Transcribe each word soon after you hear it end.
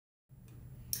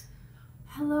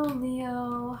Hello,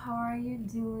 Leo. How are you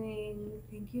doing?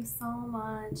 Thank you so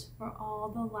much for all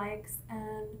the likes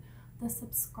and the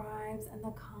subscribes and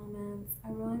the comments. I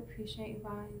really appreciate you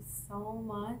guys so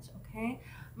much. Okay,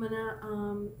 I'm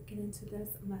gonna get into this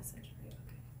message for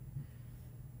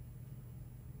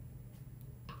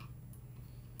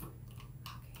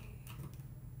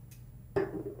you.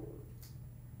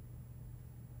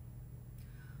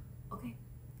 Okay,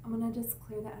 I'm gonna just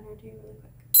clear the energy really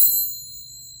quick.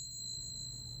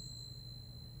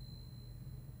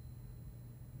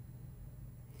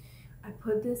 I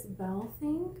put this bell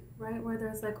thing right where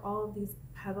there's like all of these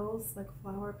petals, like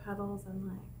flower petals, and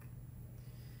like,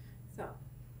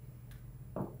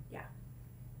 so yeah,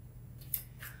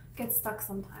 get stuck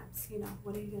sometimes, you know,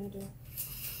 what are you gonna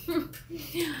do?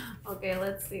 Okay,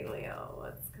 let's see, Leo,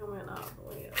 what's coming up?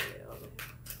 Leo.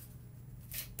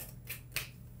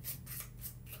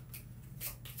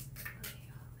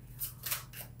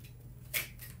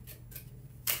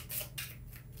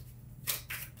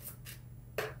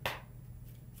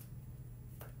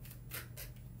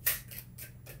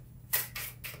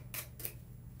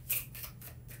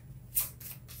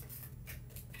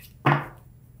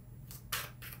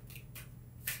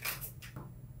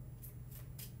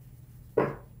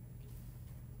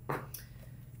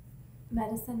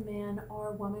 Medicine man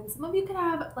or woman. Some of you could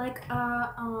have like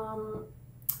a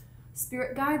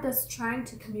spirit guide that's trying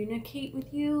to communicate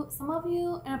with you. Some of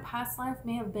you in a past life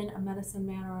may have been a medicine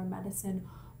man or a medicine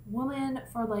woman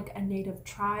for like a native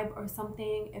tribe or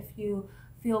something, if you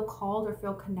feel called or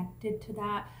feel connected to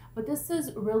that. But this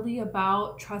is really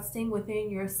about trusting within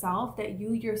yourself that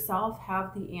you yourself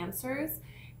have the answers,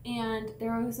 and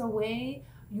there is a way,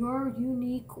 your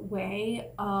unique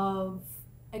way of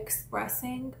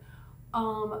expressing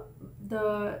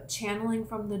the channeling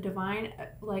from the divine.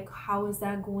 Like, how is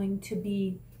that going to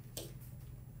be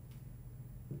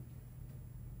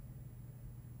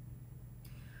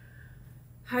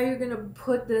how you're going to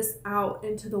put this out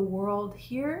into the world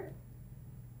here.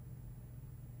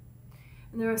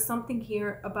 And there is something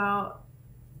here about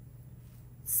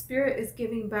spirit is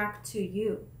giving back to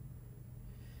you.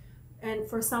 And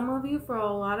for some of you, for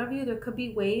a lot of you, there could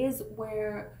be ways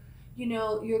where, you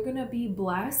know, you're going to be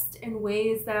blessed in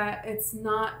ways that it's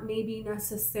not maybe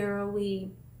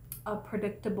necessarily a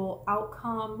predictable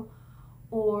outcome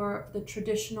or the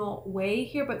traditional way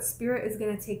here, but spirit is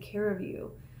going to take care of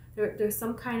you. There's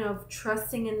some kind of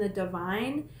trusting in the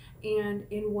divine and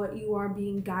in what you are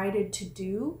being guided to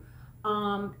do.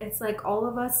 It's like all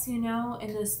of us, you know,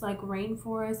 in this like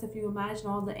rainforest, if you imagine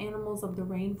all the animals of the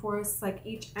rainforest, like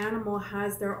each animal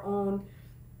has their own,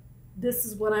 this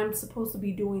is what I'm supposed to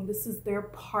be doing, this is their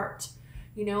part,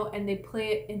 you know, and they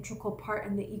play an integral part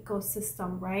in the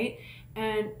ecosystem, right?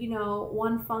 And you know,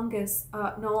 one fungus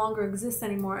no longer exists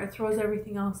anymore, it throws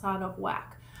everything else out of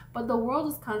whack. But the world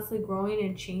is constantly growing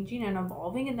and changing and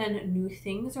evolving, and then new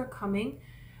things are coming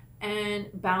and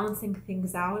balancing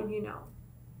things out, you know.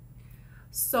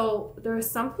 So there's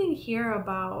something here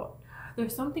about,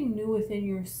 there's something new within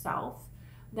yourself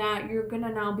that you're going to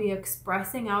now be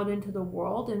expressing out into the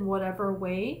world in whatever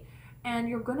way, and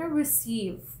you're going to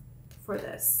receive for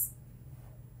this.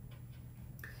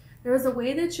 There's a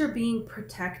way that you're being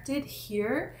protected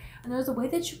here, and there's a way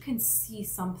that you can see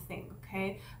something,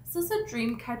 okay? This is a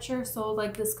dream catcher, so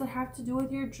like this could have to do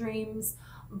with your dreams,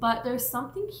 but there's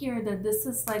something here that this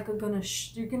is like you're gonna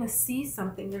see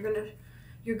something. You're gonna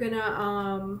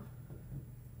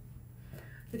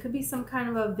there could be some kind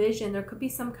of a vision, there could be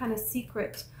some kind of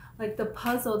secret, like the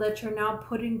puzzle that you're now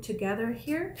putting together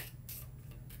here.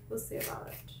 We'll see about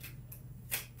it.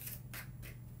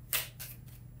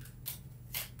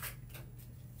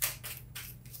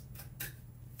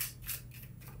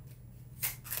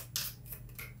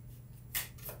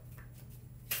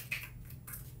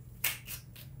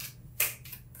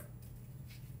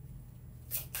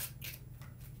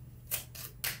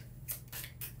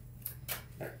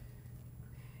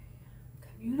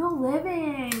 Communal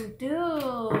living,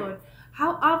 dude.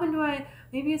 How often do I,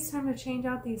 maybe it's time to change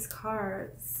out these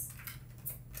cards.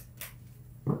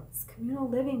 This communal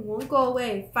living won't go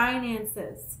away.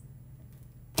 Finances.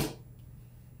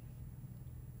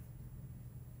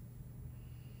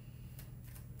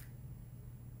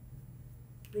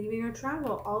 Leaving or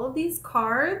travel. All of these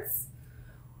cards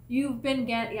you've been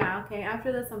yeah, okay,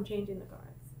 after this I'm changing the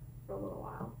cards for a little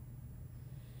while.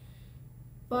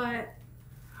 But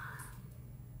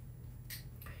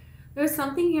there's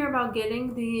something here about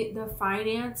getting the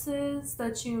finances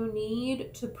that you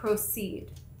need to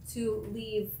proceed, to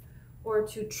leave or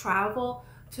to travel,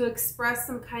 to express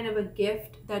some kind of a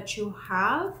gift that you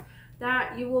have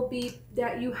that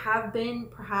you have been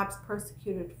perhaps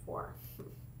persecuted for.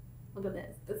 Look at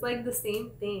this. It's like the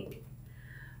same thing.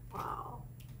 Wow.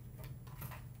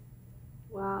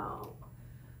 Wow.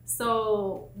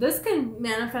 So this can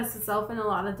manifest itself in a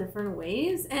lot of different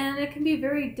ways, and it can be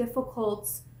very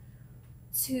difficult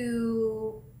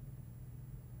to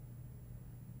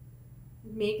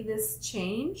make this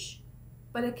change,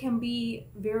 but it can be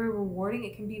very rewarding.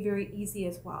 It can be very easy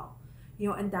as well. You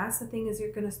know, and that's the thing, is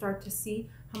you're going to start to see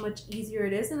how much easier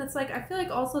it is. And it's like, I feel like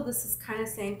also this is kind of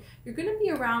saying you're going to be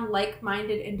around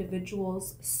like-minded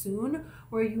individuals soon,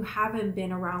 where you haven't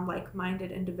been around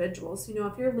like-minded individuals. You know,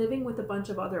 if you're living with a bunch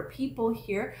of other people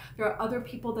here, there are other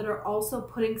people that are also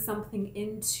putting something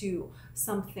into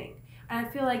something. And I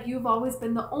feel like you've always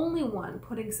been the only one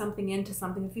putting something into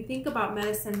something. If you think about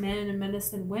medicine men and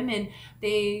medicine women,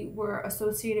 they were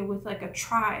associated with like a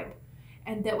tribe,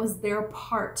 and that was their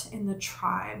part in the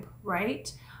tribe,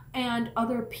 right? And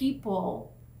other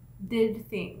people did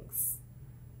things.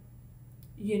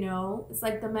 You know, it's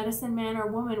like the medicine man or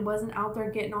woman wasn't out there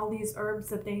getting all these herbs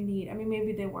that they need. I mean,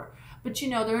 maybe they were, but you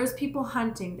know, there was people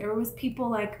hunting. There was people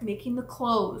like making the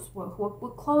clothes.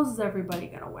 What clothes is everybody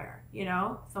gonna wear? You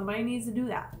know, somebody needs to do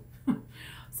that.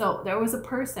 So there was a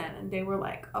person, and they were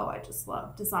like, oh, I just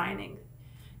love designing.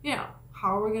 You know,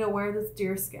 how are we gonna wear this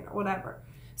deer skin or whatever?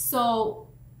 So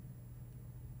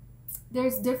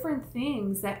there's different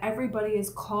things that everybody is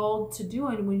called to do,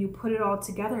 and when you put it all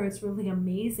together, it's really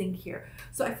amazing here.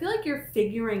 So I feel like you're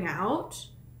figuring out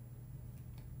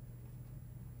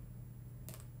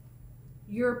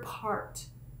your part.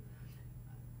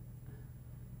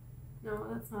 No,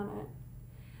 that's not it.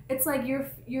 It's like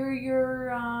you're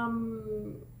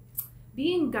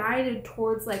being guided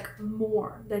towards like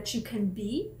more that you can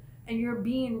be, and you're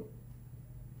being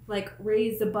like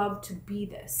raised above to be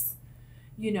this,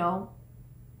 you know.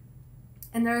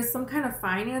 And there is some kind of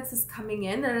finances coming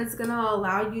in that is going to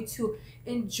allow you to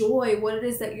enjoy what it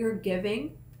is that you're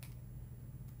giving.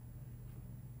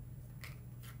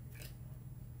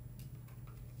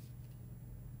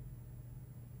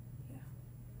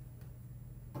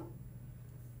 Yeah.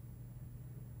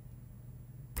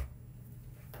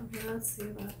 Okay, let's see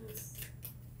about this.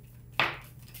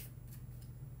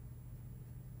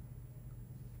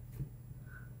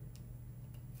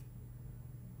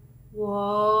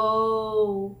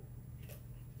 Whoa.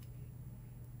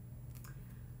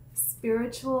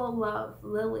 Spiritual love,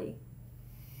 Lily.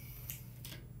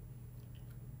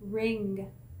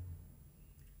 Ring.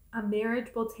 A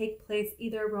marriage will take place,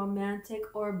 either romantic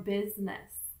or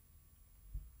business.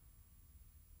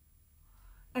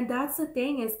 And that's the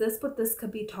thing, is this what this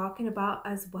could be talking about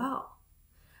as well.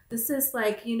 This is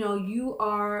like, you know, you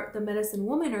are the medicine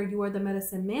woman or you are the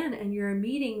medicine man, and you're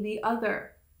meeting the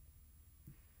other,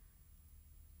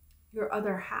 your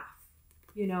other half,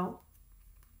 you know.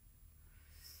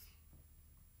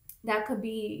 That could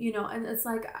be, you know, and it's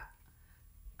like,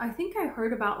 I think I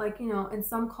heard about like, you know, in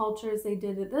some cultures they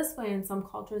did it this way, in some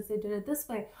cultures they did it this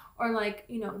way. Or like,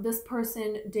 you know, this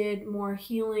person did more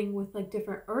healing with like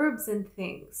different herbs and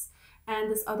things.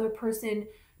 And this other person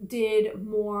did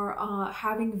more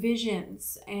having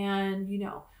visions and, you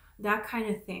know, that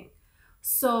kind of thing.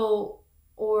 So,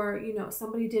 or, you know,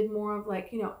 somebody did more of like,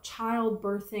 you know,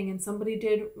 childbirthing, and somebody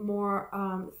did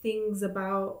more things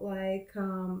about like,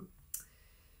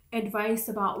 advice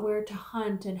about where to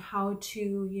hunt and how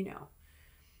to, you know,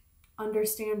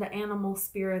 understand the animal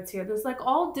spirits here. There's like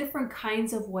all different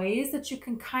kinds of ways that you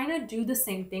can kind of do the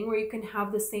same thing, where you can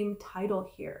have the same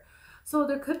title here. So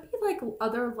there could be like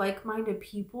other like-minded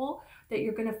people that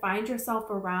you're going to find yourself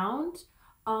around,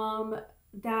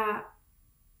 that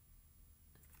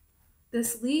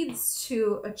this leads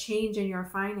to a change in your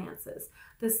finances.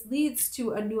 This leads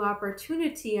to a new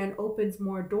opportunity and opens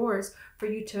more doors for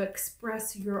you to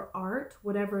express your art,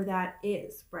 whatever that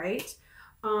is, right?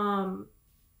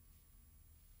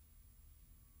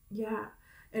 Yeah.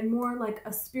 And more like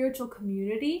a spiritual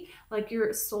community, like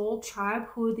your soul tribe,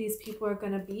 who these people are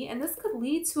going to be. And this could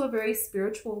lead to a very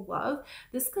spiritual love.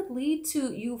 This could lead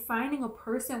to you finding a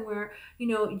person where, you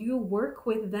know, you work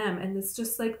with them, and it's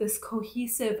just like this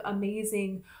cohesive,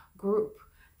 amazing group,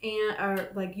 and or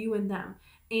like you and them.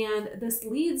 And this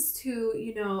leads to,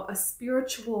 you know, a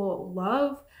spiritual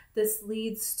love. This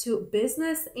leads to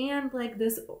business and like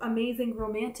this amazing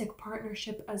romantic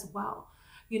partnership as well,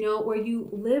 you know, where you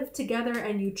live together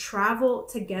and you travel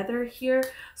together here.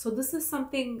 So this is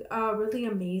something really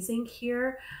amazing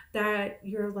here that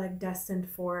you're like destined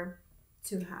for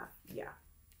to have. Yeah.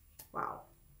 Wow.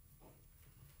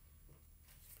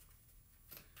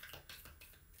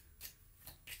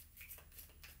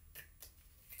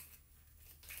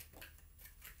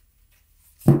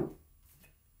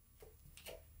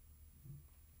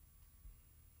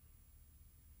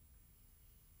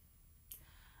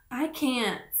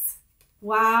 can't.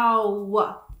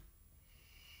 Wow.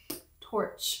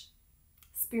 Torch.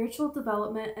 Spiritual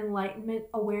development, enlightenment,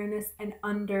 awareness, and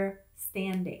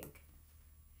understanding.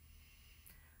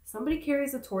 Somebody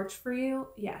carries a torch for you?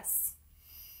 Yes.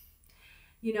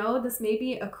 You know, this may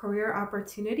be a career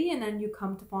opportunity and then you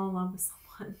come to fall in love with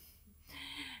someone.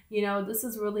 You know, this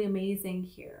is really amazing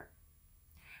here.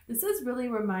 This is really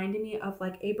reminding me of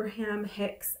like Abraham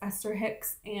Hicks, Esther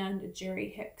Hicks, and Jerry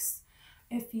Hicks.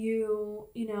 If you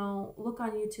know, look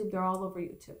on YouTube, they're all over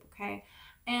YouTube, okay?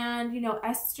 And, you know,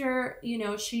 Esther, you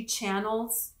know, she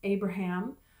channels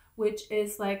Abraham, which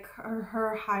is like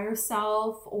her higher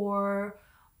self, or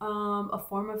a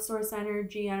form of source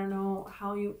energy. I don't know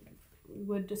how you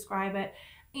would describe it.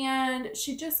 And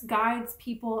she just guides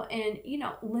people in, you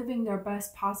know, living their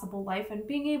best possible life and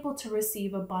being able to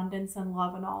receive abundance and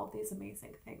love and all of these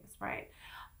amazing things, right?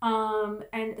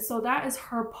 And so that is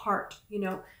her part, you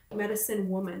know, medicine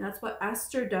woman. That's what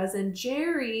Esther does. And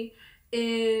Jerry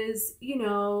is, you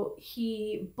know,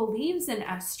 he believes in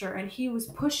Esther and he was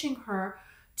pushing her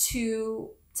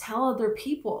to tell other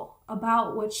people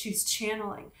about what she's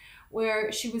channeling,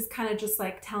 where she was kind of just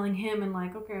like telling him and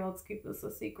like, okay, let's keep this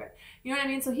a secret. You know what I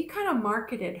mean? So he kind of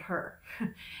marketed her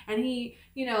and he,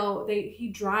 you know,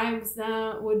 he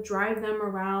would drive them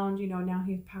around, you know, now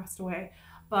he's passed away,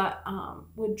 but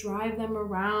would drive them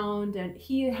around, and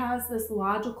he has this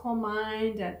logical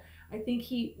mind, and I think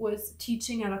he was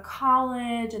teaching at a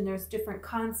college and there's different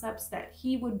concepts that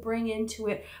he would bring into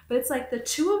it. But it's like the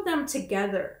two of them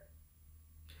together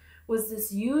was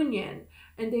this union,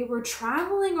 and they were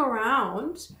traveling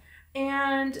around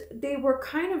and they were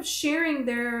kind of sharing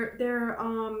they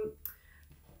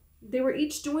were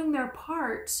each doing their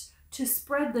part to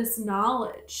spread this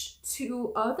knowledge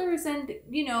to others and,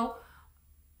 you know,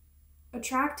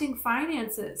 attracting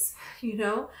finances, you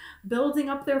know, building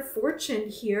up their fortune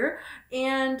here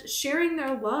and sharing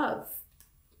their love,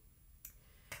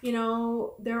 you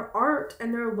know, their art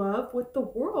and their love with the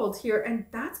world here. And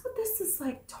that's what this is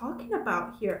like talking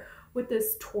about here with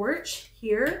this torch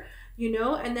here, you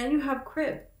know. And then you have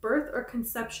crib, birth or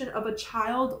conception of a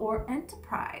child or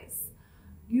enterprise.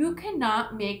 You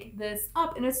cannot make this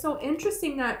up. And it's so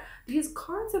interesting that these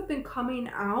cards have been coming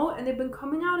out, and they've been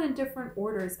coming out in different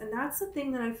orders. And that's the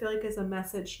thing that I feel like is a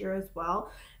message here as well,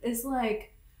 is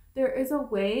like there is a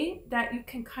way that you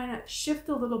can kind of shift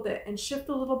a little bit and shift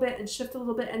a little bit and shift a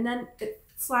little bit, and then it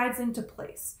slides into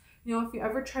place. You know, if you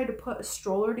ever try to put a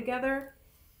stroller together,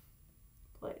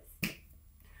 place,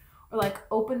 or like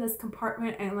open this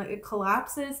compartment and like it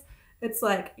collapses, it's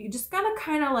like you just gotta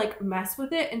kind of like mess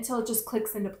with it until it just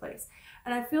clicks into place.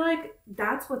 And I feel like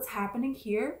that's what's happening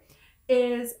here,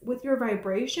 is with your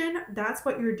vibration, that's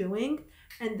what you're doing.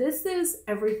 And this is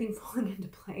everything falling into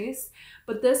place.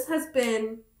 But this has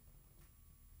been,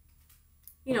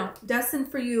 you know, destined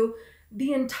for you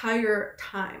the entire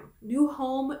time. New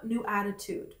home, new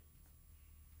attitude.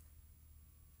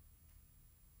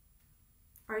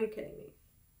 Are you kidding me?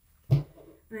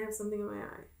 And I have something in my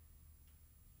eye.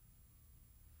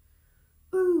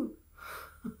 Ooh.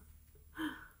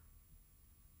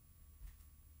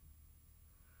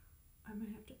 I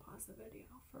might have to pause the video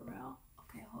for real.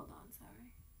 Okay, hold on,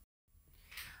 sorry.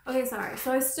 Okay, sorry.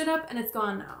 So I stood up and it's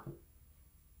gone now.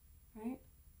 Right?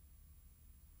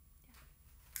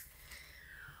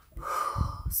 Yeah.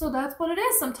 So that's what it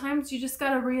is. Sometimes you just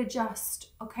gotta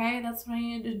readjust, okay? That's what I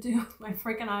needed to do with my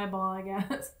freaking eyeball, I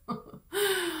guess.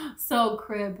 So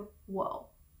crib, whoa.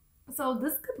 So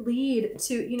this could lead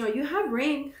to, you know, you have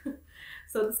ring.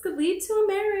 So this could lead to a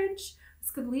marriage.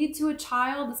 This could lead to a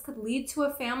child. This could lead to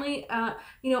a family,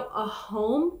 you know, a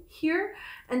home here.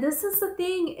 And this is the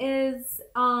thing is,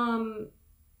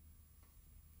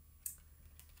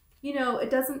 you know, it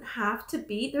doesn't have to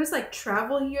be, there's like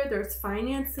travel here. There's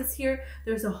finances here.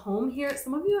 There's a home here.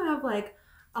 Some of you have like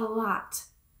a lot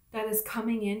that is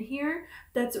coming in here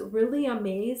that's really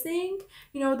amazing.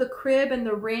 You know, the crib and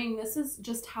the ring, this is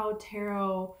just how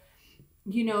tarot,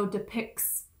 you know,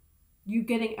 depicts you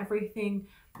getting everything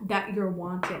that you're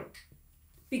wanting.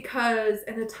 Because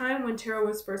in the time when tarot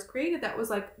was first created,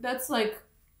 that's like,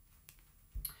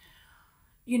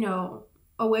 you know,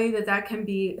 a way that can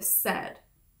be said.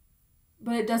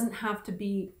 But it doesn't have to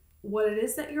be what it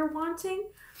is that you're wanting.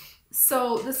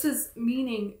 So this is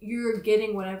meaning you're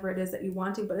getting whatever it is that you're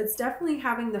wanting, but it's definitely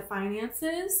having the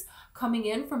finances coming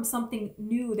in from something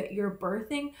new that you're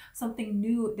birthing, something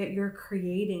new that you're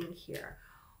creating here.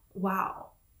 Wow.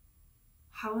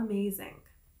 How amazing.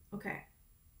 Okay.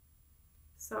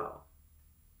 So,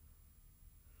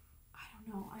 I don't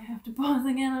know. I have to pause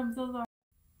again. I'm so sorry.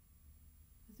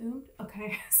 Zoomed?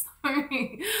 Okay.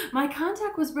 Sorry. My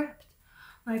contact was ripped.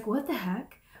 Like, what the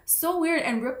heck? So weird.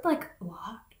 And ripped like,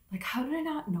 what? Like, how did I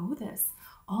not know this?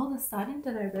 All of a sudden,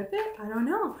 did I rip it? I don't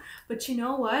know. But you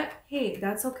know what? Hey,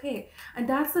 that's okay. And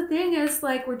that's the thing is,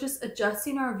 like, we're just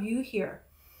adjusting our view here.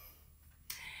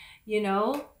 You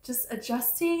know, just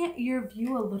adjusting your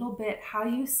view a little bit, how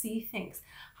you see things,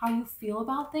 how you feel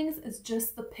about things is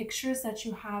just the pictures that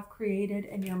you have created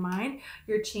in your mind.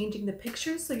 You're changing the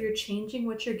pictures, so you're changing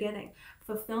what you're getting.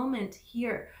 Fulfillment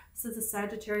here. This is a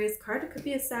Sagittarius card. It could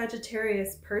be a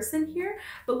Sagittarius person here,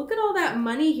 but look at all that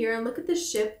money here and look at the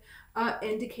ship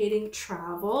indicating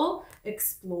travel,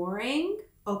 exploring,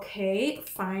 okay,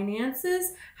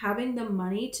 finances, having the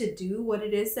money to do what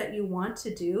it is that you want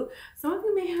to do. Some of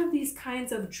you may have these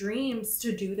kinds of dreams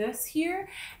to do this here,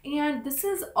 and this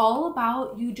is all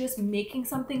about you just making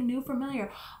something new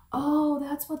familiar. Oh,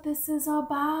 that's what this is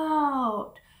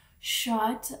about.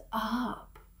 Shut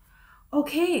up.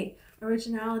 Okay,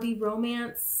 originality,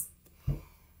 romance. Wow.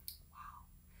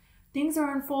 Things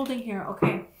are unfolding here.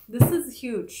 Okay, this is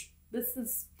huge. This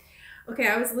is, okay,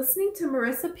 I was listening to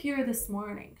Marissa Peer this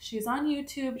morning. She's on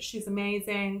YouTube. She's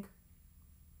amazing.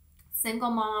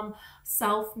 Single mom,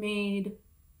 self-made,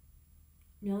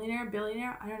 millionaire,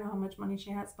 billionaire. I don't know how much money she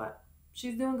has, but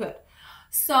she's doing good.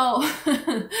 So,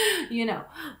 you know,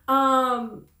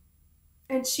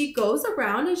 and she goes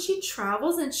around and she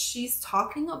travels and she's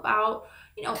talking about,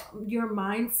 you know, your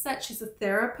mindset. She's a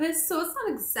therapist. So it's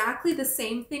not exactly the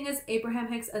same thing as Abraham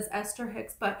Hicks, as Esther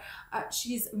Hicks, but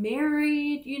she's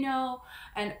married, you know,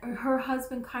 and her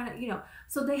husband kind of, you know,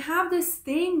 so they have this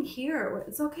thing here where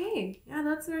it's okay. Yeah,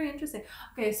 that's very interesting.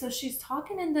 Okay, so she's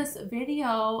talking in this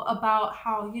video about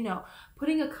how, you know,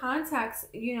 putting a contacts,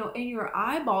 you know, in your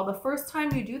eyeball. The first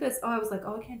time you do this, oh, I was like,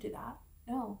 oh, I can't do that.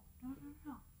 No.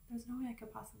 There's no way I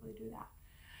could possibly do that.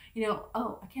 You know,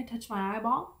 oh, I can't touch my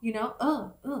eyeball, you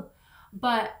know,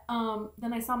 But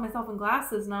then I saw myself in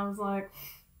glasses and I was like,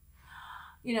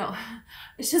 you know,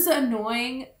 it's just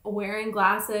annoying wearing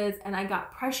glasses, and I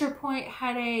got pressure point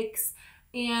headaches,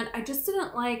 and I just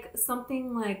didn't like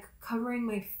something like covering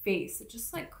my face. It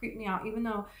just like creeped me out, even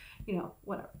though, you know,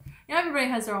 whatever. You know, everybody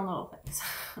has their own little things.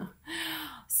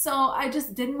 So I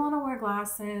just didn't want to wear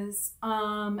glasses.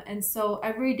 And so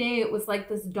every day it was like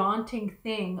this daunting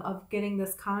thing of getting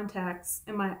this contacts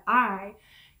in my eye,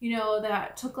 you know,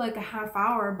 that took like a half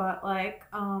hour, but like,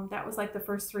 that was like the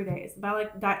first 3 days. By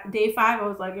like that day 5, I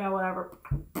was like, yeah, whatever.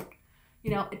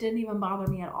 You know, it didn't even bother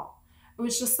me at all. It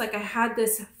was just like I had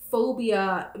this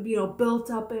phobia, you know, built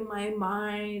up in my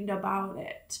mind about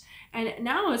it. And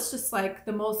now it's just like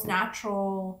the most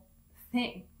natural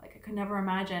thing. Like I could never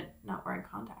imagine not wearing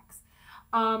contacts.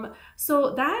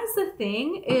 So that is the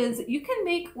thing, is you can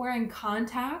make wearing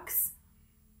contacts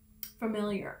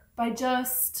familiar by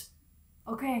just,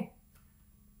 okay,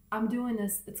 I'm doing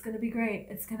this. It's going to be great.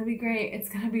 It's going to be great. It's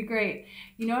going to be great.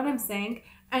 You know what I'm saying?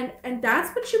 And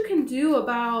that's what you can do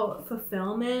about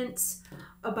fulfillment,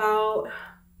 about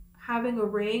having a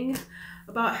ring,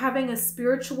 about having a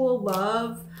spiritual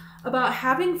love, about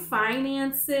having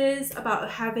finances, about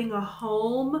having a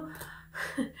home,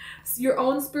 your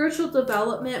own spiritual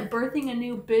development, birthing a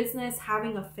new business,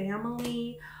 having a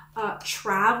family,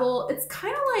 travel. It's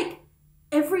kind of like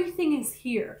everything is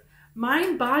here.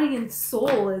 Mind, body, and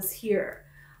soul is here.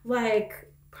 Like,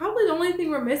 probably the only thing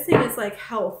we're missing is like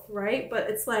health, right? But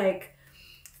it's like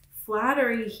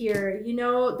flattery here. You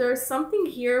know, there's something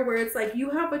here where it's like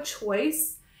you have a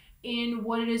choice in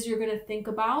what it is you're going to think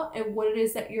about and what it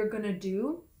is that you're going to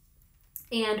do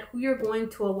and who you're going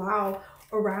to allow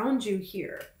around you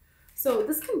here. So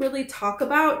this can really talk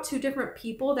about two different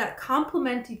people that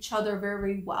complement each other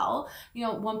very well. You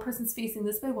know, one person's facing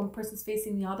this way, one person's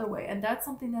facing the other way. And that's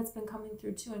something that's been coming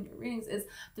through too in your readings, is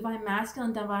divine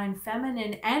masculine, divine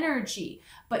feminine energy.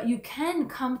 But you can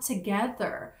come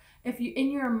together if you,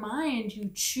 in your mind, you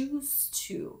choose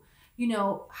to. You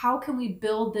know, how can we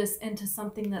build this into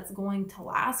something that's going to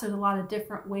last? There's a lot of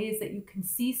different ways that you can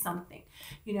see something.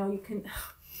 You know, you can,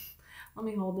 let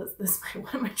me hold this way.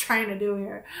 What am I trying to do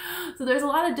here? So there's a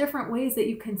lot of different ways that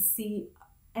you can see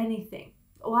anything.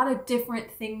 A lot of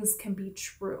different things can be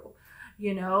true.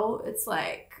 You know, it's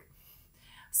like,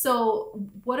 so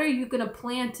what are you going to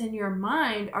plant in your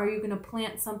mind? Are you going to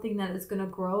plant something that is going to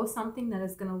grow, something that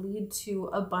is going to lead to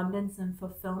abundance and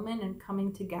fulfillment and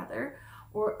coming together?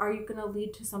 Or are you going to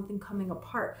lead to something coming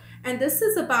apart? And this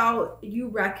is about you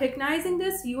recognizing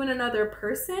this, you and another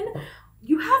person.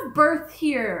 You have birth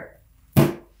here.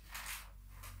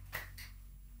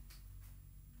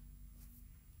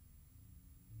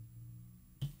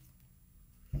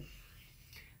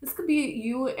 This could be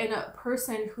you and a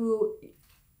person who,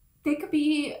 they could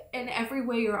be in every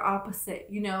way your opposite,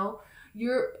 you know?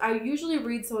 I usually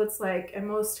read, so it's like, and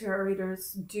most tarot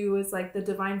readers do, is like the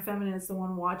divine feminine is the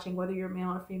one watching, whether you're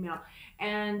male or female,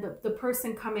 and the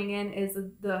person coming in is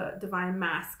the divine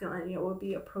masculine. It will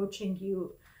be approaching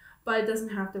you, but it doesn't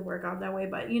have to work out that way.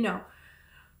 But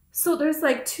so there's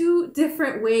like two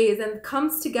different ways, and it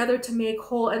comes together to make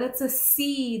whole, and it's a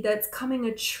seed that's coming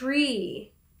a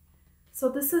tree. So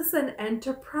this is an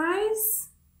enterprise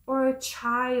or a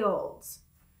child.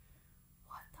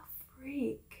 What the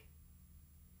freak?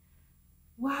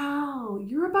 Wow,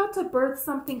 you're about to birth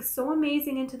something so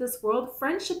amazing into this world.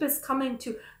 Friendship is coming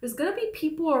to, there's going to be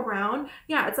people around.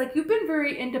 Yeah, it's like you've been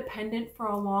very independent for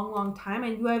a long, long time,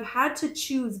 and you have had to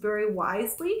choose very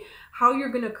wisely how you're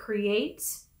going to create,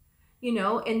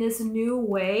 in this new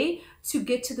way to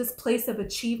get to this place of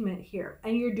achievement here.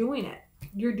 And you're doing it.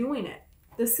 You're doing it.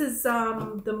 This is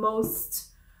the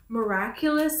most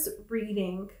miraculous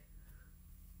reading.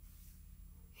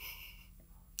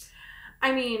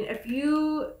 I mean, if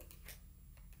you...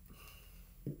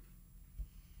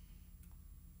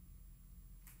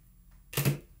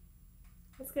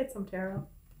 Let's get some tarot.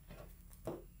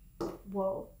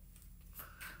 Whoa.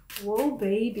 Whoa,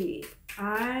 baby.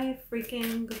 I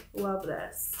freaking love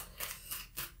this.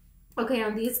 Okay,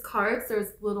 on these cards, there's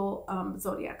little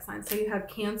zodiac signs. So you have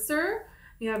Cancer,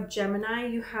 you have Gemini,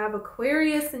 you have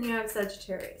Aquarius, and you have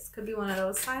Sagittarius. Could be one of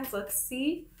those signs. Let's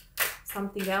see.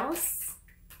 Something else.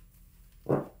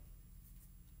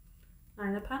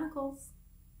 Nine of Pentacles.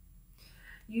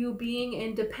 You being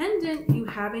independent, you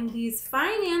having these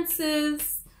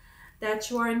finances that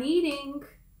you are needing.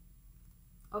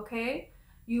 Okay?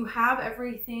 You have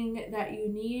everything that you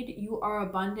need. You are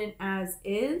abundant as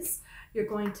is. You're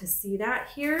going to see that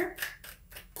here.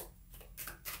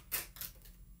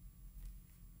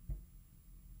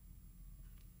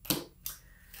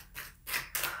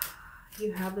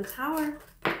 You have the Tower.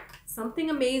 Something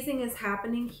amazing is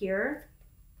happening here.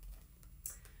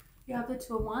 You have the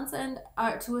Two of Wands and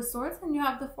Two of Swords, and you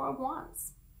have the Four of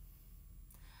Wands.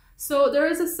 So there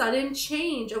is a sudden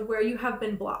change of where you have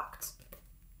been blocked.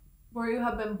 Where you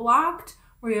have been blocked,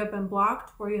 where you have been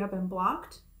blocked, where you have been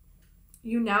blocked.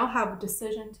 You now have a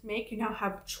decision to make. You now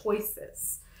have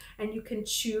choices. And you can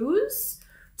choose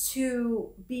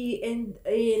to be in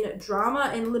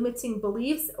drama and limiting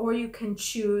beliefs, or you can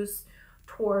choose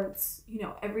towards,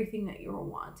 everything that you're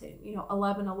wanting.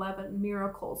 1111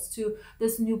 miracles, to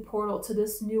this new portal, to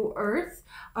this new earth,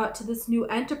 to this new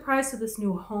enterprise, to this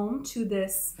new home, to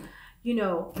this,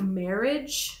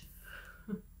 marriage.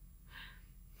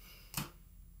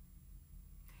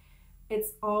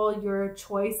 It's all your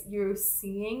choice. You're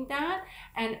seeing that,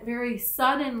 and very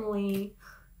suddenly,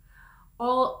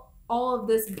 all of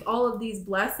these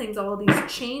blessings, all of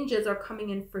these changes are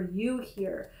coming in for you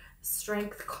here.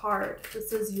 Strength card.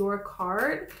 This is your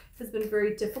card. It has been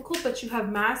very difficult, but you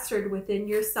have mastered within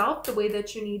yourself the way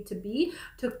that you need to be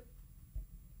to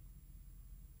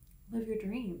live your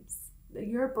dreams.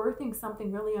 You're birthing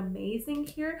something really amazing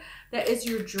here. That is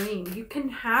your dream. You can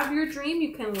have your dream.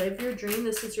 You can live your dream.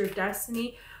 This is your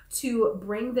destiny to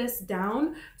bring this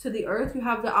down to the earth. You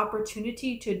have the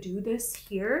opportunity to do this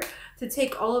here, to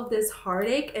take all of this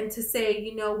heartache and to say,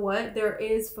 you know what, there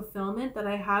is fulfillment that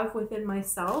I have within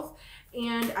myself,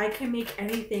 and I can make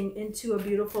anything into a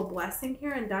beautiful blessing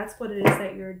here. And that's what it is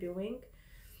that you're doing.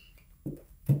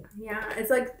 Yeah, it's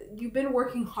like you've been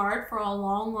working hard for a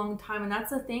long, long time. And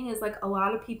that's the thing, is like a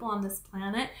lot of people on this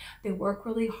planet, they work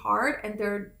really hard, and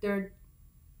they're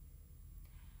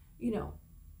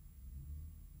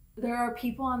there are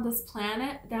people on this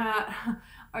planet that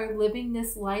are living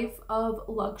this life of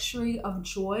luxury, of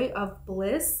joy, of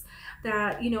bliss,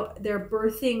 that, they're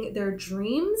birthing their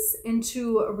dreams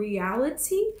into a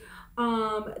reality,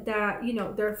 that,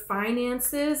 their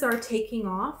finances are taking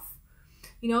off.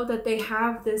 That they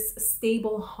have this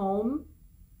stable home.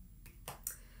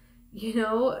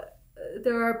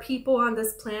 There are people on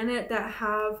this planet that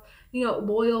have,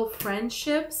 loyal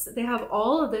friendships. They have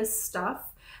all of this stuff.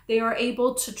 They are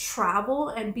able to travel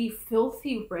and be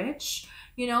filthy rich,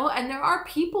 and there are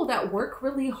people that work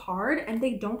really hard and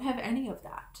they don't have any of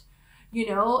that,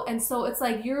 and so it's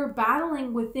like you're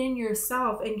battling within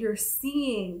yourself, and you're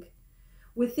seeing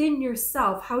within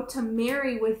yourself how to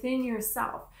marry within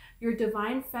yourself your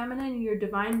divine feminine, your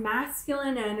divine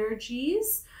masculine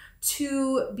energies,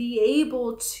 to be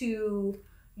able to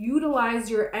utilize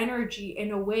your energy in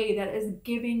a way that is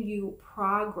giving you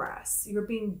progress. You're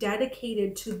being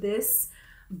dedicated to this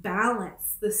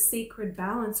balance, the sacred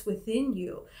balance within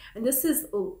you. And this is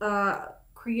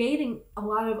creating a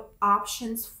lot of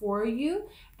options for you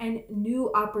and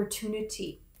new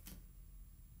opportunity.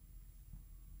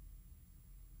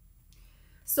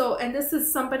 So, and this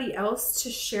is somebody else to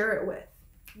share it with,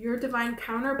 your divine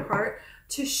counterpart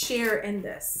to share in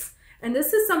this. And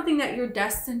this is something that you're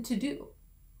destined to do.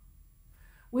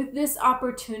 With this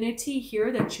opportunity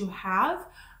here that you have,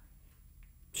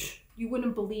 you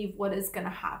wouldn't believe what is going to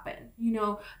happen. You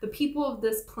know, the people of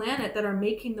this planet that are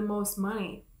making the most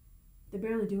money, they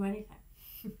barely do anything.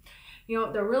 You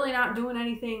know, they're really not doing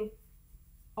anything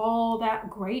all that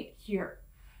great here.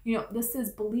 You know, this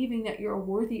is believing that you're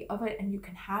worthy of it and you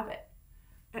can have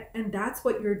it. And that's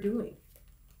what you're doing.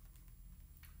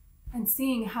 And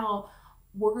seeing how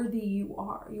worthy you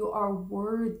are. You are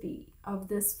worthy of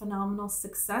this phenomenal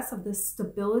success, of this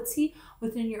stability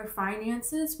within your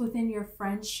finances, within your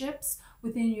friendships,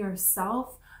 within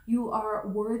yourself. You are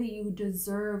worthy. You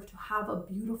deserve to have a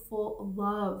beautiful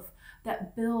love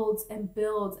that builds and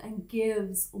builds and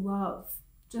gives love,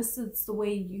 just as the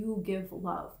way you give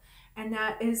love. And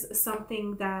that is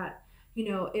something that, you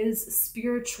know, is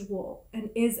spiritual and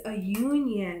is a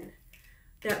union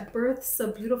that births a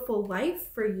beautiful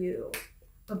life for you,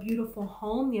 a beautiful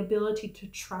home, the ability to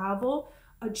travel,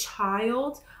 a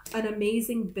child, an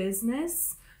amazing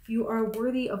business. You are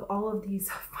worthy of all of these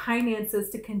finances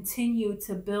to continue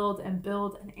to build and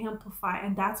build and amplify.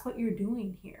 And that's what you're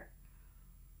doing here.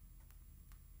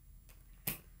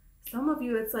 Some of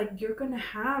you, it's like you're going to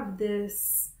have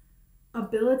this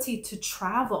ability to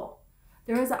travel.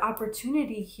 There is an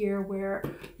opportunity here where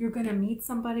you're going to meet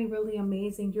somebody really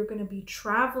amazing. You're going to be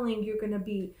traveling. You're going to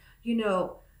be, you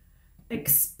know,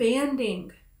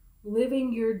 expanding,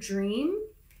 living your dream,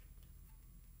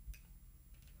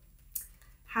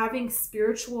 having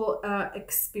spiritual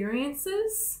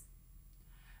experiences,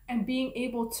 and being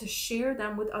able to share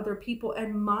them with other people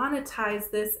and monetize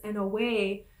this in a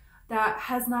way that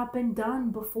has not been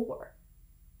done before.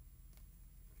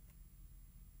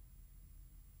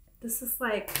 This is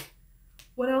like,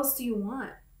 what else do you want?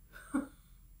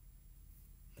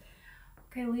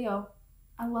 Okay, Leo,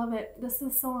 I love it. This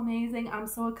is so amazing. I'm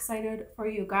so excited for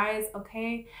you guys,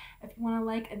 okay? If you want to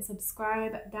like and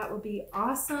subscribe, that would be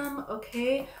awesome,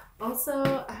 okay?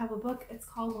 Also, I have a book. It's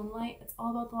called One Light. It's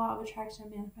all about the law of attraction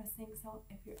and manifesting. So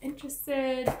if you're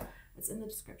interested, it's in the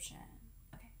description.